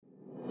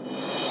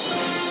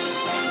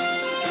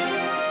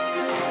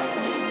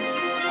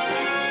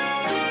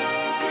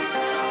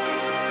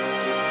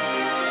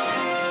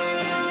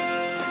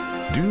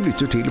Du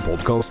lytter til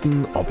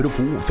podcasten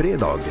Apropos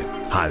fredag.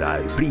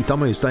 Her Brita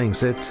Møystad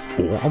Engseth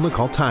og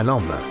Anne-Kat.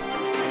 Herland.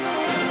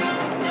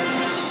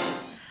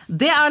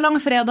 Det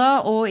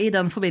langfredag, og i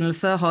den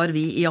forbindelse har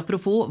vi i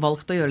Apropos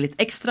valgt å gjøre litt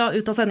ekstra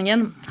ut av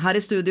sendingen. Her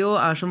i studio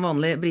som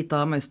vanlig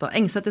Brita Møystad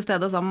Engseth i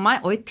stedet sammen med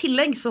meg, og i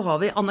tillegg så har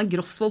vi Anne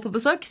Grosvold på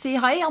besøk. Si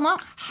hei, Anna.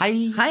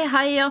 Hei. Hei,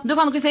 hei, ja. Du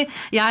kan ikke si,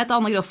 jeg heter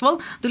Anne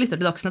Grosvold, du lytter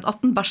til Dagsnytt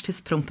 18, bæsj, tiss,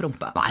 promp,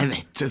 rumpe. Nei,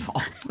 vet du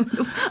hva?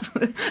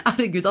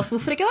 Herregud,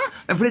 hvorfor ikke det?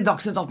 Ja, fordi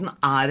Dagsnytt 18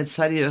 et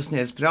seriøst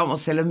nyhetsprogram, og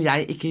selv om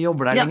jeg ikke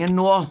jobber der lenger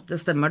nå. Det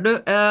stemmer du.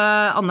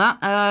 Anne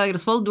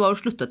Grosvold, du har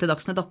jo sluttet til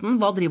Dagsnytt 18.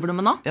 Hva driver du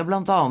med nå? Ja,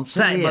 blant annet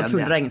så det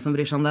er ingen som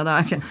bryr seg om det.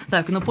 Det er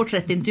jo ikke noe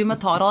portrettintervju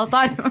med Tara dette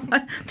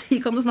her. De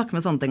kan du snakke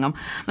med sånne ting om.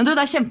 Men du,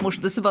 det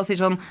kjempemorsomt hvis du bare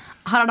sier sånn,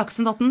 her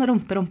Dagsnytt 18,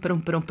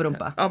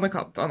 rumpe.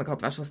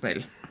 Anne-Kat, vær så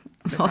snill.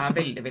 Det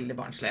veldig, veldig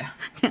barnslig.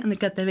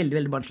 Anne-Kat veldig,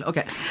 veldig barnslig. Ok.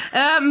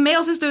 Med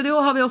oss i studio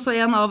har vi også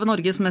en av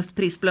Norges mest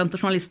prisbelønte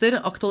journalister,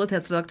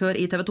 aktualitetsredaktør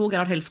i TV 2,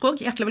 Gerhard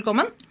Helskog. Hjertelig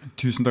velkommen.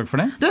 Tusen takk for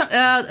det.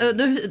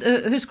 Du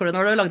husker du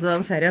når du lagde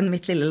den serien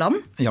Mitt lille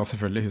land? Ja,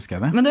 selvfølgelig husker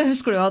jeg det. Men du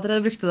husker jo at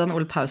dere brukte den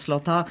Ole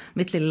Paus-låta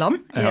Mitt lille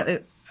land? Ja.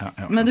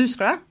 Men du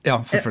husker det? Ja,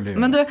 selvfølgelig.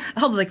 Men du,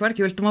 hadde det ikke vært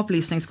kult om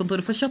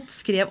Opplysningskontoret for kjøtt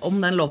skrev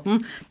om den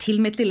låten til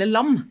Mitt lille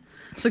lam?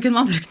 Så kunne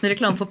man brukt en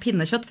reklame for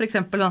pinnekjøtt, for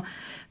eksempel.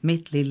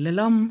 Mitt lille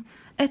lam,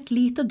 et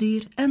lite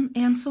dyr,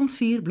 en som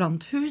fyr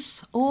blant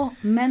hus og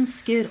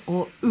mennesker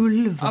og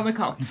ulv.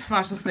 Anne-Kat,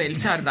 vær så snill,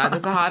 kjære deg.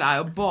 Dette her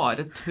jo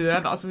bare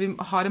tøv. Altså, vi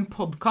har en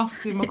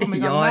podcast vi må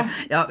komme i gang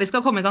med. Ja, vi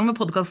skal komme i gang med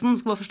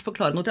podcasten. Skal bare først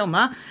forklare noe til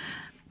Anne.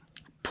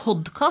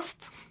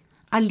 Podcast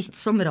litt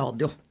som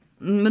radio.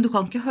 Men du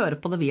kan ikke høre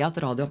på det via et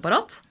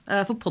radioapparat,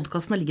 for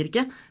podcastene ligger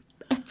ikke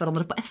etter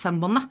hverandre på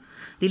FM-båndene.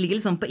 De ligger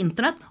liksom på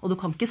internett, og du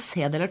kan ikke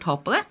se det eller ta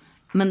på det,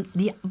 men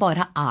de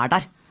bare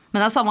der.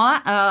 Men det samme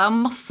det. Det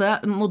masse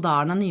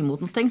moderne,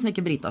 nymotens ting som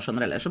ikke Brita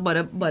skjønner heller, så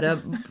bare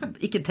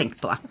ikke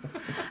tenk på det.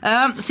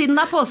 Siden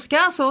det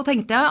påske, så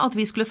tenkte jeg at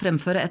vi skulle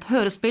fremføre et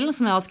hørespill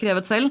som jeg har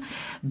skrevet selv.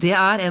 Det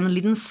en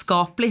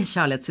lidenskapelig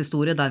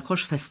kjærlighetshistorie der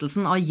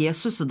korsfestelsen av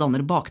Jesus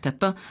danner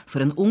bakteppe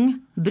for en ung,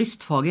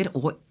 brystfager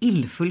og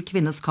ildfull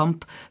kvinnes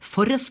kamp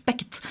for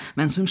respekt,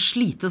 mens hun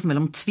slites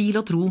mellom tvil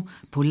og tro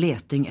på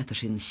leting etter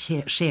sin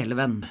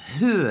sjelevenn.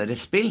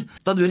 Hørespill.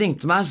 Da du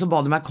ringte meg, så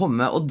ba du meg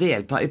komme og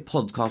delta i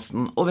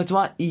podcasten. Og vet du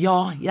hva?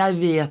 Ja, jeg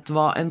vet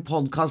hva en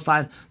podcast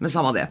men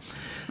samme det.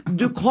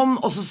 Du kom,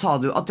 og så sa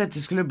du at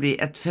dette skulle bli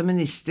et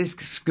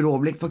feministisk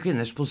skråblikk på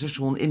kvinners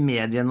posisjon i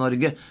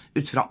Medie-Norge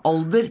ut fra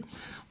alder,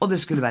 og det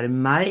skulle være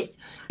meg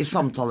i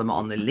samtale med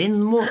Anne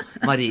Lindmo,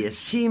 Marie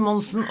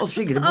Simonsen og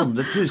Sigrid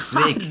Bonde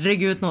Tusvik.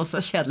 Herregud, nå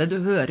så kjedelig, du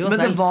hører jo men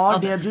selv. Men det var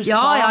det du sa.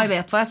 Ja, jeg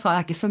vet hva jeg sa,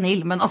 jeg ikke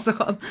senil, men altså,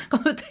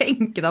 kan du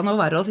tenke deg noe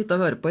verre å sitte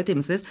og høre på i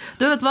timesvis?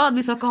 Du vet hva,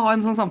 vi skal ikke ha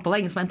en sånn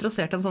samtale, ingen som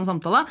interessert i en sånn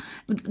samtale.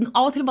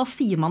 Av og til bare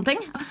sier man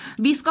ting.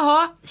 Vi skal ha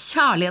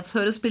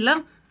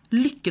kjærlighetshørespillet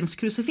Lykkens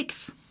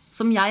krusifiks,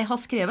 som jeg har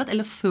skrevet,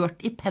 eller ført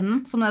i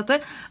pennen, som det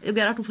heter.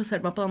 Gerhard, hvorfor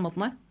ser du meg på den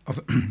måten her?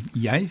 Altså,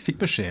 jeg fikk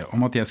beskjed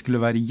om at jeg skulle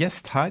være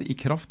gjest her i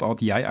kraft av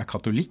at jeg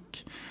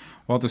katolikk,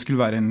 og at det skulle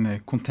være en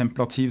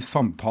kontemplativ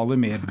samtale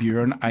med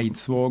Bjørn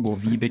Eidsvåg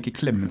og Vibeke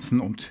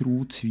Clemensen om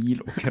tro,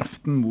 tvil og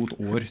kraften mot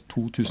år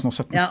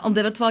 2017. Ja, og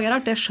det vet du hva,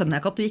 Gerhard, det skjønner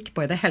jeg ikke at du gikk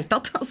på i det hele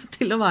tatt. Altså,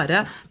 til å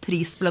være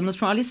prisbelønnet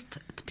journalist,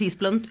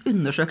 prisbelønnet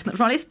undersøkende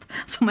journalist,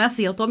 så må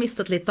jeg si at du har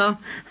mistet litt av,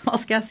 hva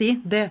skal jeg si,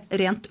 det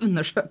rent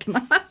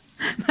undersøkende.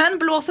 Men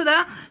blås i det.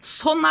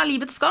 Sånn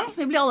livets gang.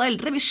 Vi blir alle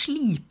eldre, vi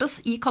slipes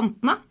i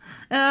kantene,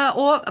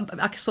 og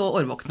ikke så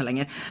årvåkne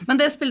lenger.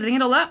 Men det spiller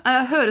ingen rolle.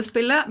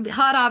 Hørespillet,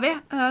 her vi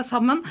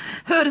sammen.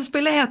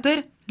 Hørespillet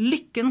heter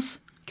Lykkens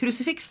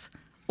krusifiks,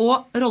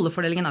 og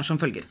rollefordelingen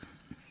som følger.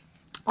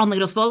 Anne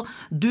Grosvold,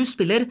 du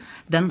spiller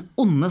den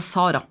onde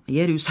Sara,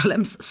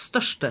 Jerusalems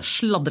største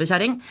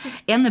sladrekjæring.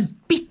 En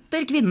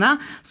bitter kvinne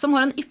som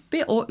har en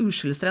yppig og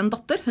uskyldsren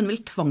datter. Hun vil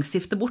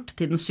tvangsgifte bort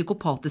til den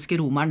psykopatiske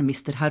romeren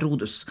Mr.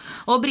 Herodus.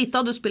 Og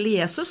Brita, du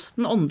spiller Jesus,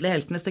 den åndelige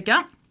helten i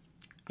stykket.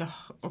 Ja,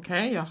 ok,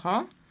 jaha.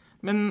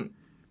 Men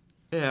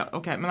det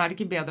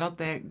ikke bedre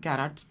at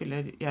Gerhard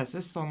spiller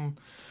Jesus sånn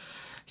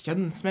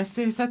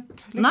kjønnsmessig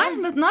sett? Liksom? Nei,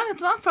 vet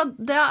du hva? For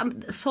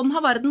sånn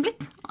har verden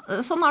blitt.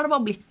 Sånn det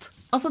bare blitt.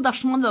 Altså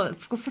dersom man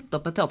skal sette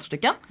opp et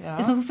teaterstykke,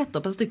 hvis man skal sette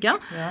opp et stykke,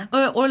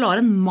 og lar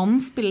en mann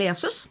spille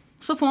Jesus,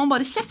 så får man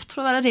bare kjeft for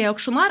å være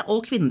reaksjonær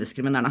og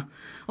kvinnediskriminerende.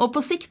 Og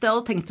på sikt, det jeg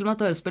hadde tenkt til med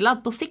dette hørespillet,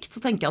 på sikt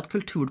så tenker jeg at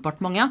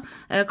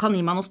Kulturdepartementet kan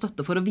gi meg noe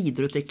støtte for å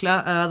videreutvikle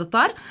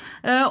dette her.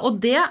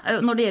 Og det,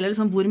 når det gjelder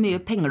liksom hvor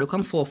mye penger du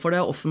kan få for det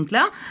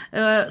offentlige,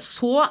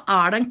 så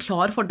det en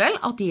klar fordel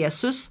at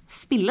Jesus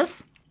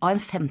spilles av en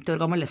 50 år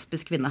gammel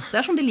lesbisk kvinne.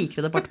 Det som de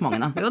liker i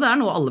departementene. Jo, det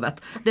noe alle vet.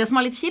 Det som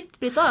litt kjipt,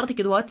 Brita, at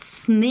ikke du har et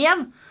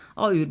snev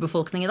av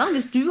urbefolkning i dag.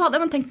 Hvis du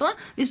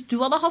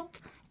hadde hatt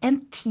en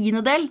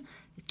 10%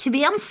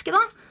 kvensk i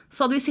dag,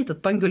 så hadde vi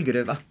sittet på en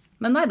gullgruve.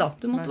 Men nei da,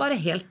 du måtte være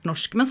helt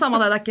norsk. Men samme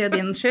det er ikke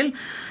din skyld.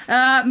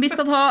 Vi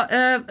skal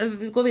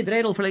gå videre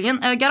i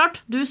rollefordelingen. Gerhard,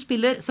 du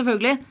spiller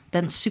selvfølgelig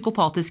den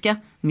psykopatiske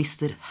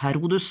Mr.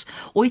 Herodus.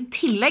 Og i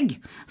tillegg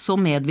så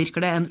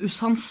medvirker det en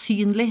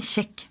usannsynlig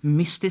kjekk,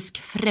 mystisk,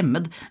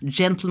 fremmed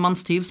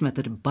gentlemanstyv som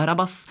heter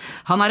Barabbas.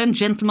 Han er en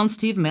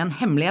gentlemanstyv med en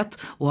hemmelighet,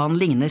 og han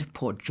ligner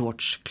på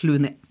George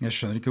Clooney. Jeg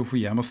skjønner ikke hvorfor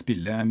jeg må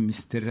spille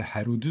Mr.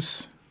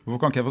 Herodus. Hvorfor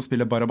kan ikke jeg få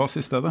spille Barabbas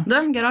i stedet?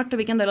 Gerhard,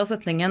 hvilken del av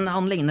setningen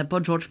han ligner på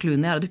George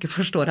Clooney er det du ikke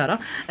forstår her da?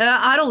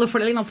 Er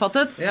rollefordelingen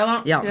oppfattet? Ja da.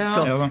 Ja,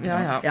 flott.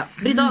 Ja.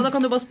 Brita, da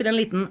kan du bare spille en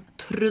liten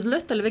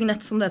trudelutt, eller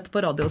vignett som det heter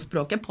på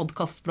radiospråket,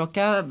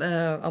 podcastspråket,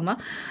 Anna.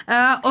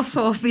 Og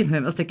så begynner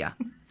vi med stykket.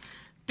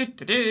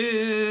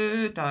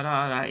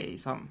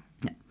 Sånn.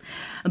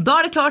 Da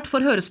er det klart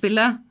for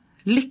hørespillet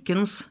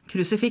Lykkens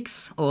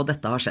krusifiks, og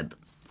dette har skjedd.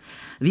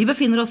 Vi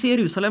befinner oss i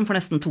Jerusalem for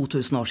nesten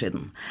 2000 år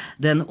siden.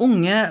 Den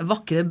unge,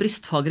 vakre,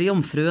 brystfagre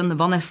jomfruen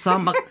Vanessa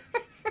Hva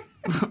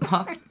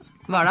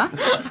er det?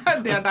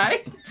 Det er deg?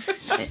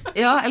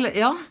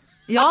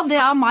 Ja, det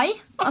er meg.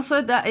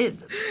 Altså, det er...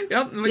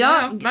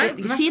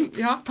 Fint.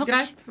 Takk.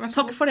 Greit.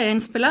 Takk for det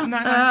innspillet.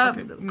 Nei,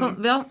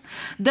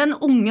 Den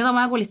unge, da må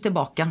jeg gå litt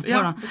tilbake.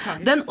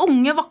 Den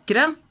unge,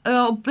 vakre,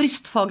 og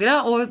brystfagre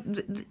og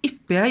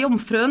yppige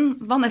jomfruen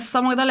Vanessa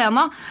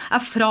Magdalena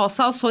er fra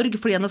seg av sorg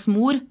fordi hennes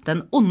mor,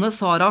 den onde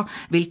Sara,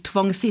 vil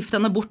tvangsgifte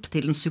henne bort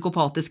til den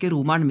psykopatiske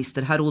romeren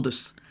Mr.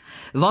 Herodus.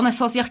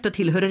 Vanessas hjerte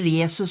tilhører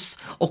Jesus,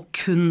 og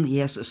kun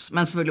Jesus,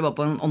 men selvfølgelig bare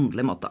på en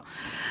åndelig måte.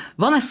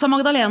 Vanessa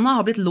Magdalena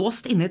har blitt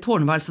låst inne i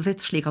tårnværelset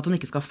sitt slik at hun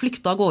ikke skal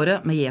flykte av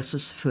gårde med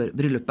Jesus før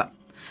bryllupet.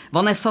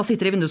 Vanessa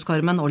sitter i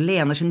vinduskarmen og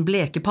lener sin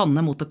bleke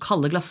panne mot det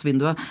kalde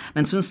glassvinduet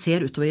mens hun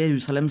ser utover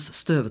Jerusalems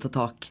støvete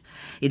tak.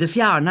 I det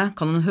fjerne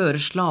kan hun høre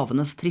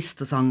slavenes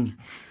triste sang.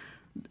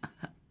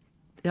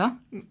 Ja?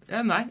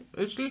 Nei,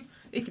 unnskyld.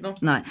 Ikke noe.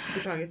 Nei.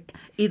 Beklager.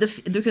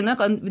 Du kunne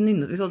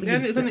nynne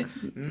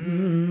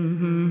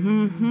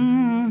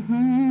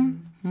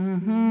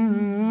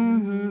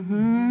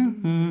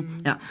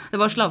Ja,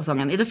 det var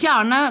slavesangen. I det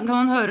fjerne kan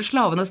man høre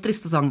slavenes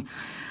triste sang.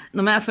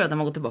 Nå må jeg føle at jeg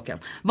må gå tilbake.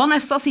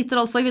 Vanessa sitter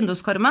altså i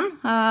vinduskarmen.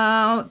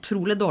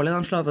 Utrolig dårlig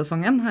den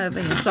slavesangen.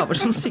 Ingen slaver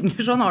som synger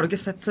sånn. Har du ikke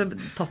sett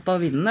Tatt av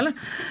vinden, eller?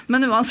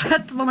 Men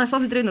uansett, Vanessa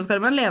sitter i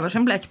vinduskarmen, lener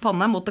sin bleke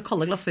panne mot det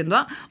kalde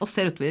glassvinduet og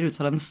ser utover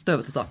Jerusalems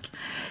støvete tak.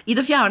 I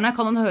det fjerne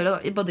kan hun høre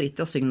bare drit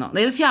i å synge nå.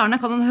 I det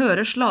fjerne kan hun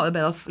høre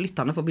bedre at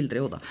lytterne får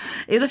bilder i hodet.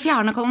 I det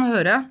fjerne kan hun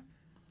høre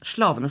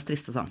slavenes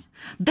triste sang.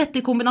 Dette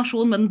i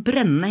kombinasjon med den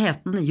brennende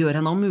heten gjør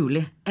henne om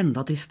mulig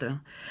enda tristere.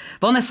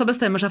 Vanessa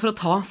bestemmer seg for å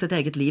ta sitt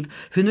eget liv.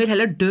 Hun vil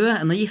heller dø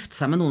enn å gifte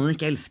seg med noen hun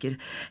ikke elsker.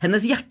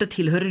 Hennes hjerte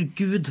tilhører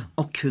Gud,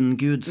 og kun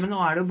Gud. Men nå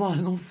er det jo bare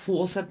noen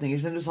få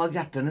setninger siden du sa at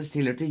hjertet hennes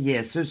tilhørte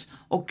Jesus,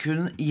 og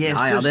kun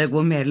Jesus. Ja, det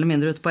går mer eller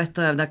mindre ut på ett.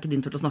 Det er ikke din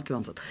tur til å snakke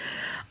uansett.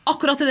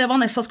 Akkurat i det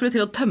Vanessa skulle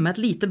til å tømme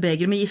et lite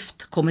beger med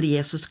gift, kommer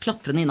Jesus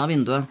klatrende inn av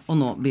vinduet, og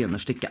nå begynner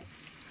stykket.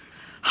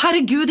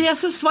 Herregud,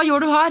 Jesus, hva gjør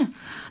du her?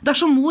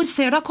 Dersom mor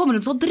ser deg, kommer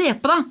hun til å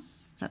drepe deg.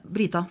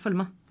 Brita, følg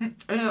med.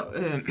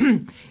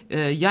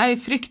 Jeg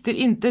frykter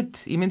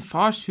intet. I min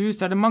fars hus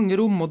er det mange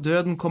rom, og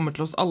døden kommer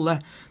til oss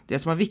alle.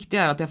 Det som er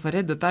viktig er at jeg får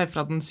reddet deg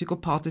fra den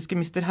psykopatiske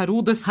Mr.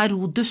 Herodes.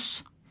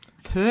 Herodus.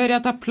 Før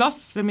jeg tar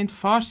plass ved min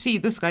fars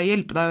side, skal jeg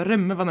hjelpe deg å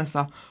rømme,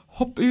 Vanessa.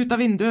 Hopp ut av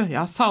vinduet. Jeg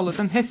har salet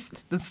en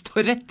hest. Den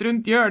står rett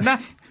rundt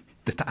hjørnet.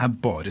 Dette er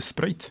bare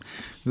sprøyt.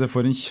 Det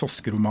får en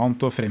kioskroman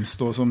til å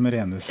fremstå som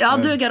reneste... Ja,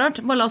 du, Gerhard,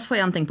 bare la oss få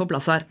en ting på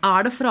plass her.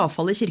 Er det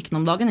frafall i kirken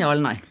om dagen, ja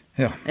eller nei?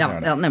 Ja, det er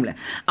det. Ja, nemlig.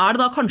 Er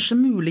det da kanskje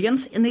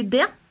muligens en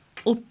idé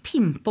å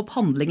pimpe opp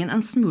handlingen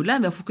en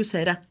smule ved å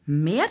fokusere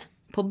mer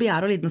på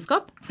begjær og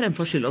lidenskap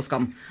fremfor skyld og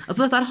skam?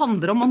 Altså, dette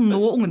handler om å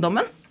nå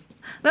ungdommen.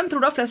 Hvem tror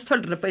du har flest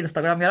følgere på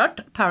Instagram,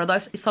 Gerhard?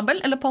 Paradise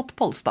Isabel eller Pat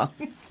Polstad?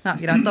 Ja,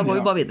 greit, da går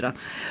vi bare videre.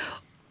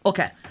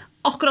 Ok.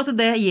 Akkurat i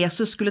det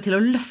Jesus skulle til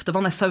å løfte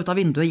Vanessa ut av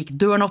vinduet, gikk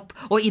døren opp,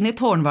 og inn i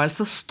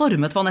tårnværelset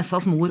stormet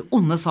Vanessas mor,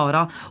 onde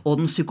Sara, og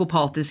den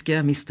psykopatiske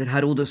Mr.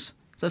 Herodus.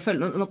 Så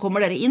nå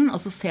kommer dere inn, og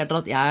så ser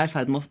dere at jeg er i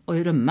ferd med å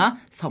rømme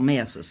sammen med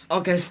Jesus.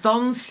 Ok,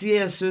 stans,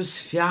 Jesus,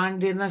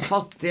 fjern dine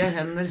fattige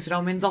hender fra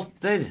min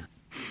datter.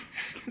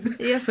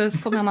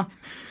 Jesus, kom igjen da.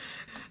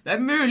 Det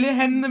er mulig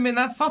hendene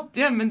mine er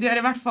fattige, men de er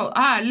i hvert fall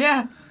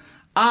ærlige.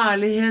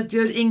 Ærlighet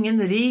gjør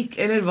ingen rik,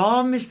 eller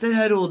hva, Mr.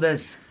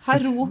 Herodes?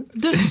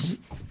 Herodus.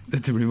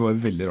 Dette blir bare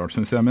veldig rart,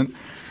 synes jeg, men...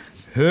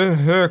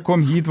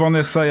 kom hit,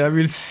 Vanessa, jeg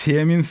vil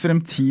se min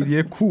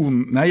fremtidige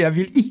kone... Nei, jeg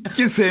vil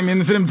ikke se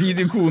min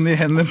fremtidige kone i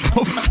hendene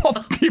på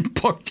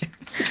fattigpakke.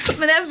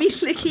 Men jeg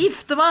vil ikke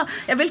gifte meg.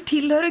 Jeg vil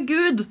tilhøre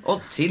Gud. Og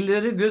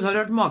tilhøre Gud, har du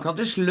hørt maken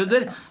til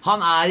sludder?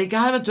 Han er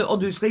ikke her, vet du,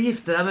 og du skal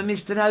gifte deg med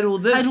Mr.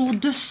 Herodes.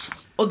 Herodus.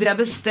 Og det er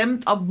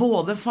bestemt av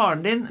både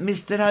faren din,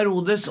 Mr.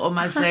 Herodes og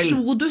meg selv.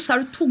 Herodus,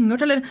 er du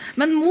tungert, eller?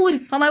 Men mor,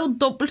 han er jo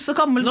dobbelt så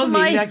gammel som meg.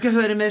 Nå vil jeg ikke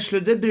høre mer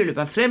sludder.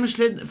 Bryllupet er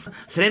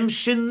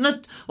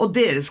fremskyndet, og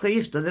dere skal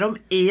gifte dere om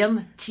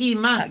 1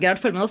 time. Ja,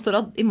 Gerhard, følg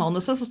med, I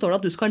manuset så står det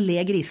at du skal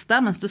le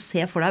grisete mens du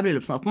ser for deg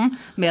bryllupsnatten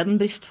med den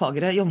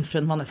brystfagre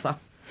jomfruen Vanessa.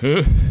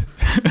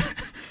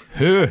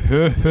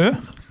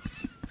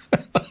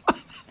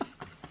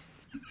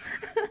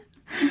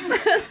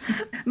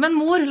 Men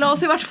mor, la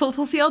oss i hvert fall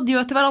få si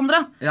adjø til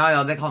hverandre. Ja,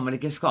 det kan vel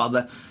ikke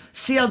skade.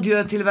 Si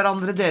adjø til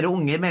hverandre, dere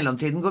unge. I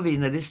mellomtiden går vi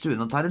ned i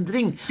stuen og tar en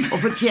drink, og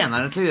får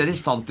tjenerne til å gjøre i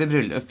stand til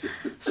bryllup.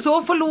 Så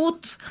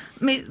forlot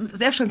Jeg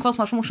skjønner ikke hva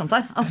som så morsomt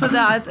her. Altså,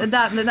 det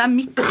er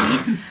midt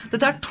i.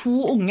 Dette er to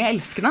unge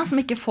elskende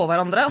som ikke får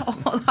hverandre,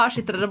 og her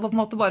sitter dere på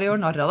en måte bare og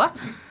gjør narr av det.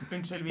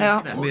 Unnskyld, Ja,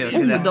 Vi gjør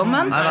ikke det.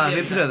 ungdommen. Nei,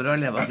 vi prøver å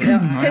leve oss inn. Ja.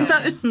 Tenk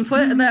deg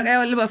utenfor, jeg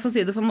vil bare få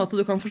si det på en måte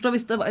du kan forstå.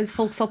 Hvis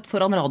folk satt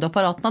foran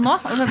radioapparatene nå,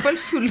 for eksempel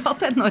full av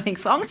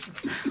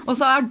tenåringsangst, og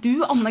så er du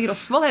Anne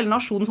Grosvold, hele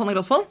nasjonens Anne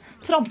Grosvold,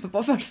 tramper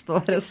på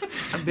følelsene deres.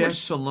 Jeg ber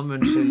sånn om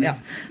unnskyld. Ja.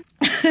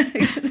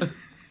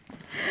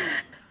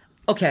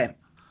 Ok,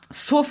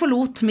 så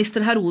forlot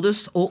Mr.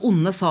 Herodus og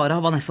onde Sara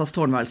Vanessas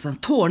tårnværelse.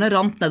 Tårene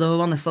rant nedover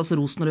Vanessas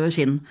rosenrøde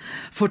kinn.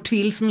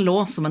 Fortvilelsen lå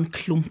som en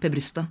klump i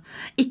brystet.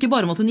 Ikke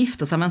bare måtte hun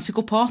gifte seg med en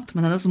psykopat,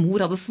 men hennes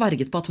mor hadde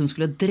sverget på at hun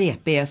skulle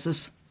drepe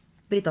Jesus.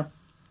 Brita.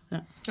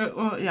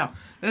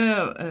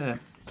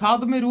 Ta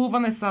det med ro,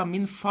 Vanessa.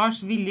 Min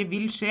fars vilje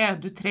vil skje.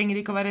 Du trenger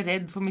ikke å være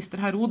redd for Mr.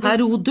 Herodus.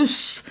 Herodus.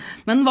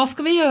 Men hva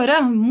skal vi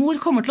gjøre? Mor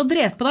kommer til å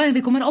drepe deg.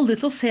 Vi kommer aldri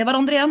til å se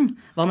hverandre igjen.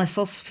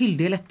 Vanessas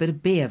fyldige lepper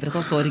bevret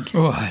av sorg.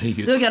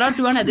 Herregud. Du, Gerhard,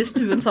 du er nede i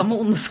stuen sammen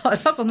med onde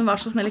Sara. Kan du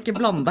være så snill ikke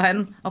blande deg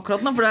inn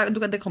akkurat nå? For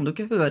det kan du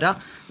ikke høre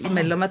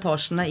mellom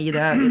etasjene i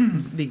det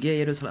bygget i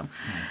Jerusalem.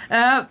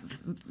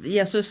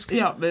 Jesus.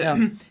 Ja.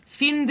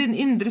 Finn din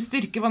indre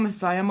styrke,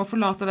 Vanessa. Jeg må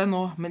forlate deg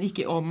nå, men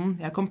ikke i ånden.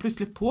 Jeg kom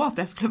plutselig på at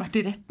jeg skulle vært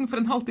i retten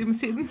for en halvtime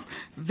siden.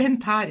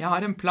 Vent her, jeg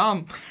har en plan.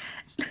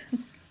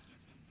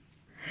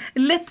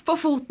 Lett på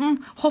foten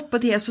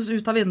hoppet Jesus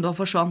ut av vinduet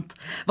og forsvant.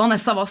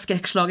 Vanessa var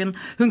skrekkslagen.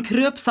 Hun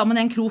krøp sammen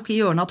i en krok i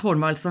hjørnet av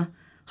tårnværelset.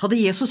 Hadde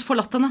Jesus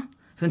forlatt henne?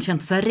 Hun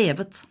kjente seg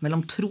revet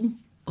mellom tro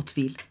og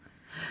tvil.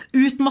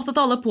 Utmattet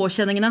alle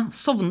påkjenningene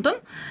sovnet hun,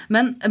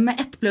 men med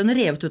ett ble hun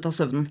revet ut av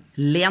søvnen.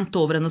 Lent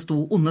over henne sto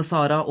onde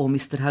Sara og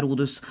Mr.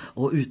 Herodus,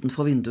 og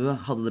utenfor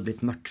vinduet hadde det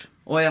blitt mørkt.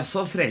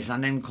 Så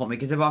frelseren din kom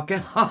ikke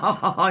tilbake.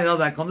 Ja,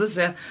 der kan du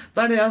se.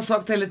 Det er det jeg har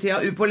sagt hele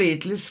tiden.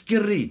 Upålitelig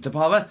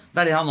skrytepave.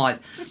 Det er det han har.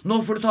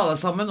 Nå får du ta deg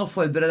sammen og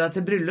forberede deg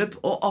til bryllup.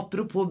 Og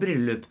apropos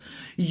bryllup.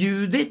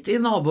 Judith i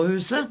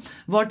nabohuset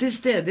var til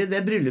stede i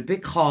det bryllupet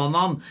i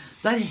Kanaan,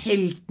 der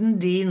helten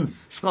din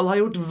skal ha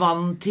gjort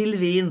vann til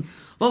vin.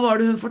 Hva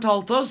var det hun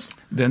fortalte oss?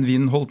 Den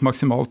vinen holdt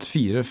maksimalt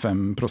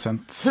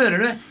 4-5%.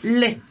 Hører du?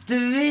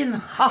 Lettvin!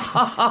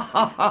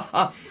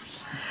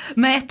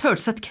 Med ett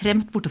hørtes et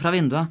kremt borte fra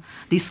vinduet.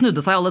 De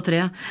snudde seg alle tre.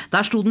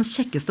 Der sto den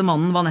kjekkeste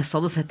mannen Vanessa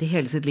hadde sett i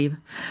hele sitt liv.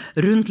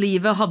 Rundt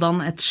livet hadde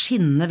han et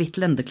skinnende hvitt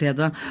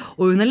lendeklede,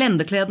 og under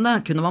lendekledene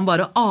kunne man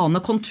bare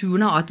ane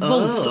konturene av et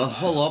voldsomt...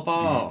 Hold opp,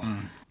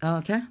 Ja,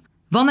 ok.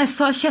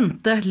 Vanessa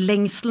kjente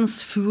lengselens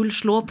fugl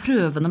slå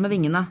prøvende med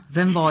vingene.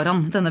 Hvem var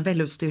han, denne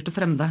velutstyrte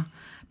fremmede?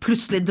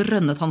 Plutselig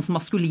drønnet hans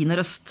maskuline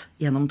røst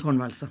gjennom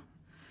tårnværelset.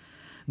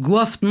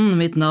 God aften,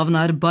 mitt navn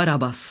er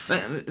Barabbas.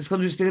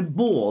 Skal du spille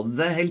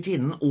både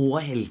heltinnen og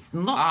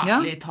helten da? Ja.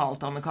 Litt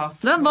talt,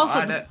 Anne-Kat. Hva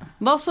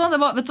så? Det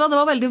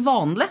var veldig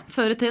vanlig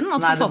før i tiden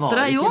at Nei, det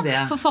var ikke det.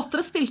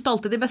 forfattere spilte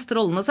alltid de beste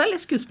rollene selv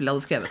i skuespillet de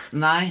hadde skrevet.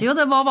 Nei. Jo,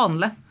 det var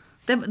vanlig.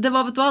 Det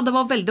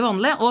var veldig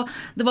vanlig, og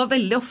det var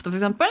veldig ofte for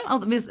eksempel,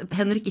 at hvis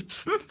Henrik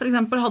Ibsen for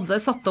eksempel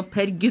hadde satt opp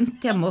Per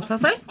Gynt hjemme hos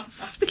seg selv,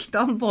 så spilte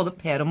han både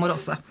Per og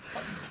Morose.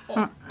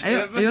 Nei,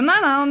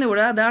 han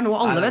gjorde det. Det er noe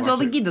alle vet. Du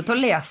hadde giddet å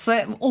lese,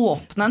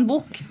 åpne en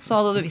bok, så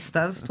hadde du visst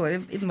det. Det står i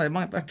innmari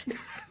mange bøker.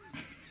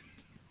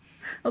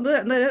 Og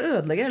dere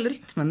ødelegger hele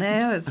rytmen i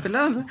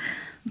hørespillet.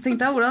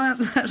 Tenker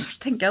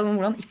jeg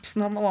hvordan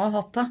Ibsen han må ha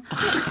hatt det.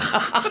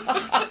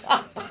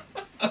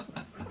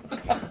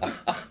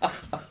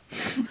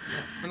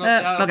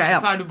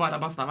 Så er du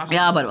Barabbas da, vær så god.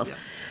 Ja, Barabbas.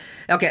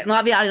 Ok, nå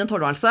er vi i en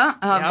tårnværelse.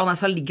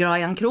 Vanessa ligger da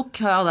i en krok,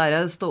 og der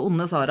står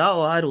onde Sara,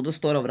 og Herodes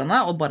står over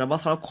henne, og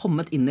Barabbas har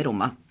kommet inn i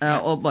rommet,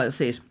 og bare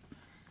sier: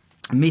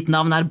 Mitt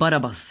navn er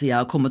Barabbas, jeg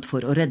har kommet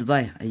for å redde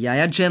deg. Jeg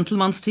er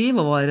gentlemanstyv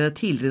og var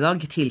tidligere i dag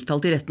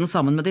tiltalt i retten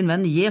sammen med din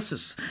venn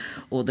Jesus.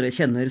 Og dere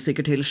kjenner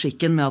sikkert til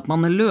skikken med at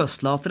man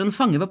løslater en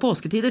fange ved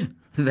påsketider.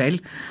 Vel,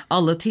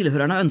 alle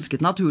tilhørerne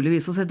ønsket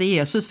naturligvis å sette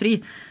Jesus fri.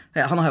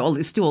 Han har jo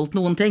aldri stjålet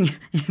noen ting.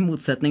 I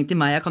motsetning til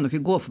meg, jeg kan jo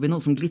ikke gå forbi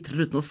noe som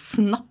glitrer uten å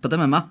snappe det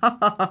med meg.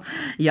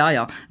 Ja,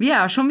 vi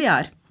er som vi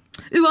er.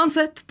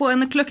 Uansett, på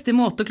en kløktig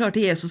måte klarte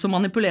Jesus å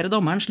manipulere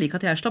dommeren slik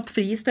at jeg slapp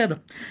fri i stedet.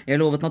 Jeg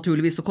lovet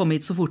naturligvis å komme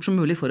hit så fort som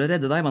mulig for å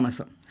redde deg,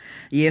 Vanessa.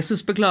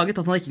 Jesus beklaget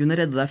at han ikke kunne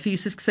redde deg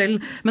fysisk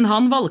selv, men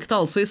han valgte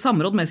altså i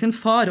samråd med sin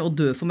far å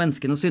dø for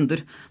menneskenes synder,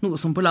 noe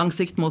som på lang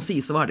sikt må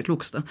sies å være det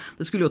klokeste.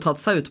 Det skulle jo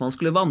tatt seg ut om han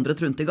skulle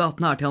vandret rundt i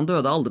gaten her til han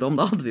døde alderdom,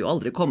 da hadde vi jo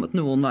aldri kommet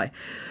noen vei.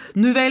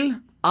 Nu vel,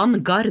 en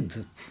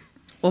garde.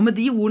 Og med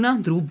de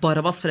ordene dro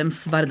Barabbas frem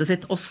sverdet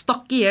sitt og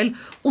stakk i hjel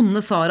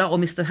onde Sara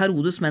og Mr.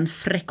 Herodus med en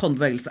frekk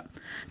håndbevegelse.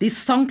 De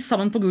sank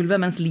sammen på gulvet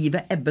mens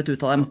livet ebbet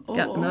ut av dem.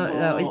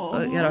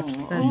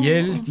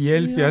 Hjelp,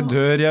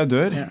 jeg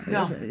dør.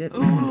 Ja.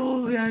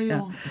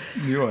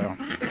 Jo.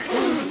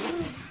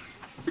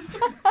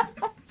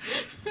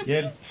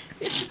 Hjelp.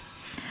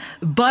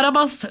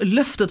 Barabbas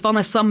løftet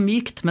Vanessa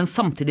mykt, men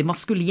samtidig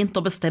maskulint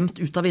og bestemt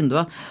ut av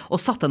vinduet,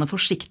 og satte henne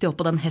forsiktig opp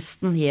på den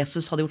hesten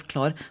Jesus hadde gjort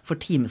klar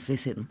for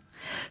timesvis siden.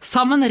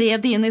 Sammen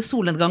rev de inn i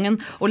solnedgangen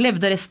og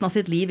levde resten av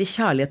sitt liv i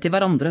kjærlighet til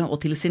hverandre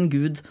og til sin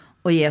Gud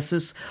og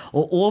Jesus,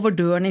 og over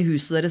døren i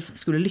huset deres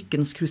skulle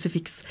lykkens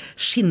krusifiks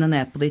skinne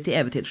ned på de til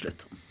evig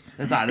tidsslutt.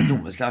 Dette det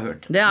dummeste jeg har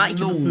hørt. Det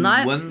ikke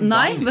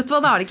nei, vet du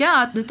hva det ikke?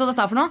 Vet du hva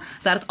dette for noe?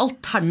 Det et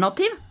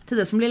alternativ til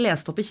det som blir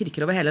lest opp i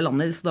kirker over hele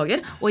landet i disse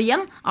dager. Og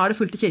igjen, det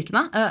fullt i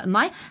kirkene?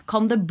 Nei,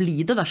 kan det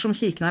bli det dersom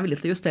kirkene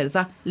villige til å justere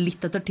seg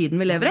litt etter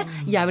tiden vi lever i?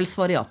 Jeg vil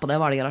svare ja på det,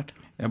 hva det Gerhard?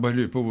 Jeg bare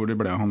lurer på hvor det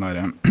ble han der.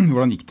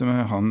 Hvordan gikk det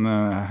med han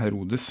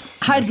Herodes?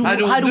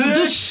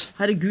 Herodes!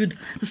 Herregud,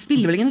 det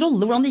spiller vel ingen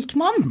rolle hvordan det gikk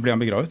med han? Ble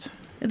han begravet?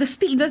 Det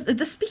spiller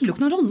jo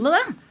ikke noen rolle,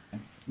 det.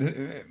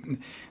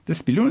 Det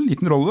spiller jo en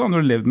liten rolle da,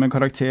 når du har levd med en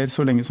karakter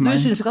så lenge som meg.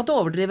 Du synes ikke at du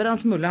overdriver en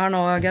smule her nå,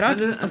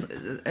 Gerhard?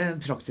 En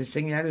praktisk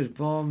ting, jeg lurer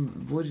på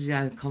hvor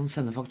jeg kan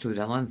sende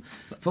fakturaen.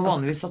 For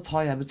vanligvis så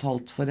tar jeg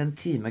betalt for en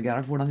time,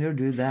 Gerhard. Hvordan gjør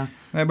du det?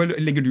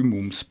 Legger du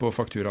moms på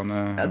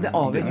fakturaene? Ja, det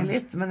avhenger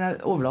litt, men jeg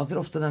overlater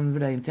ofte den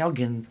vurderingen til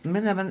agenten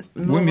min. Ja, men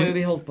nå har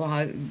vi holdt på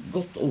her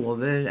godt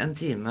over en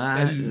time,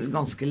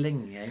 ganske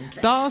lenge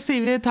egentlig. Da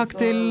sier vi takk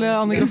til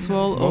Anne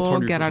Grosvold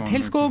og Gerhard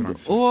Helskog,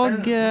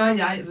 og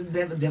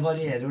det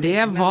varierer jo litt.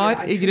 Det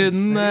var i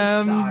grunnen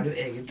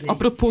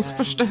apropos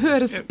første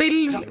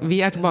hørespill. Vi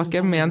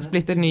tilbake med en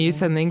splitter ny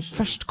sending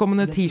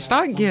førstkommende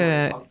tirsdag.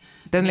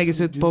 Den legges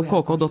ut på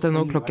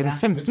kk.no klokken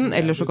 15,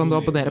 eller så kan du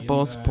abonnere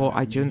på oss på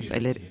iTunes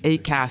eller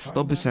Acast,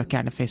 og besøk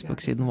gjerne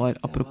Facebook-siden vår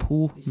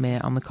Apropos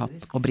med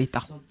Anne-Kat og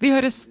Brita. Vi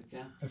høres!